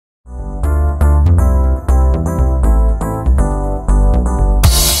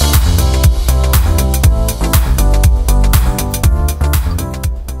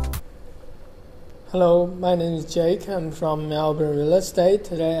Hello, my name is Jake. I'm from Melbourne Real Estate.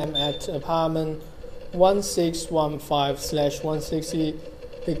 Today I'm at apartment 1615/160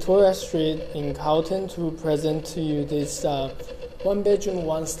 Victoria Street in Carlton to present to you this one bedroom,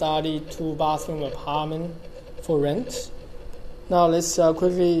 one study, two bathroom apartment for rent. Now let's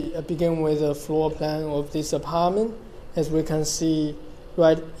quickly begin with the floor plan of this apartment. As we can see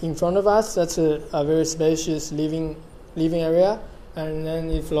right in front of us, that's a very spacious living area. And then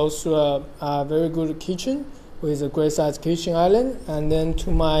it flows to a very good kitchen with a great size kitchen island. And then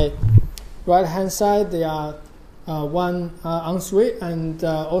to my right hand side, there are one ensuite, and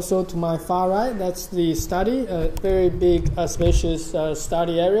also to my far right, that's the study, a very big, spacious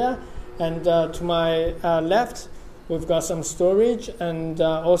study area. And to my left, we've got some storage, and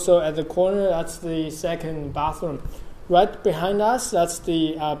also at the corner, that's the second bathroom. Right behind us, that's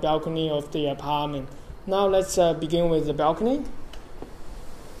the balcony of the apartment. Now let's begin with the balcony.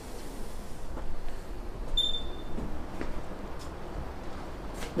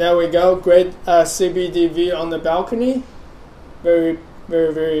 There we go, great CBD view on the balcony. Very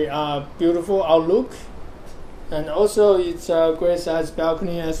beautiful outlook. And also it's a great size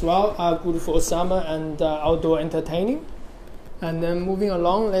balcony as well, good for summer and outdoor entertaining. And then moving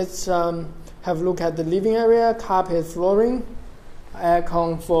along, let's have a look at the living area. Carpet flooring,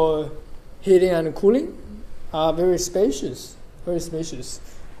 aircon for heating and cooling. Very spacious.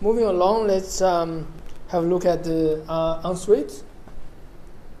 Moving along, let's have a look at the ensuite.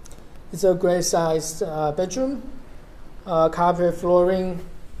 It's a great sized bedroom, carpet flooring,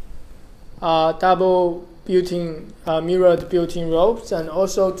 double mirrored built-in robes, and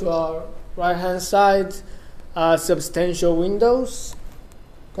also to our right hand side, substantial windows,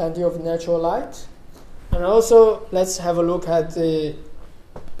 plenty of natural light. And also let's have a look at the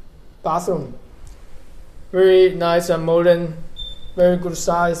bathroom. Very nice and modern, very good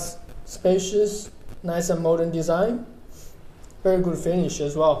size, spacious, nice and modern design, very good finish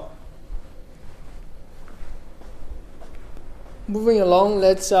as well. Moving along,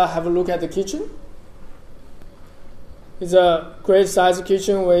 let's have a look at the kitchen. It's a great size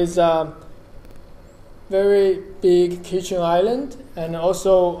kitchen with a very big kitchen island, and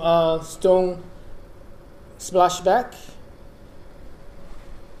also stone splashback.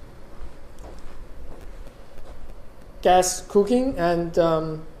 Gas cooking and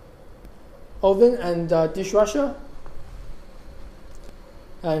oven and dishwasher,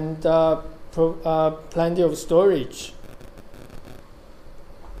 and plenty of storage.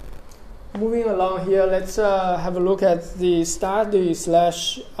 Moving along here, let's have a look at the study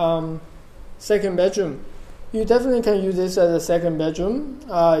 / second bedroom. You definitely can use this as a second bedroom.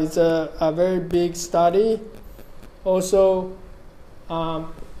 It's a very big study. Also,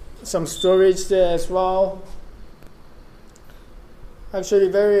 some storage there as well. Actually,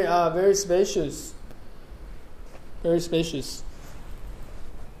 very spacious. Very spacious.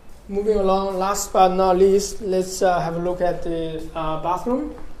 Moving along, last but not least, let's have a look at the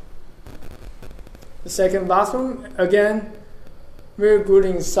bathroom. The second bathroom, again, very good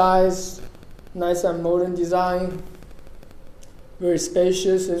in size, nice and modern design, very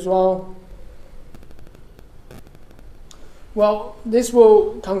spacious as well. Well, this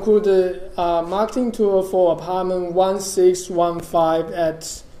will conclude the marketing tour for apartment 1615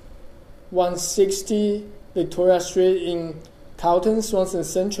 at 160 Victoria Street in Carlton, Swansea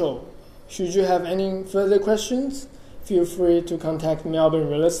Central. Should you have any further questions, feel free to contact Melbourne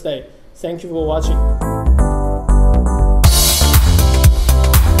Real Estate. Thank you for watching.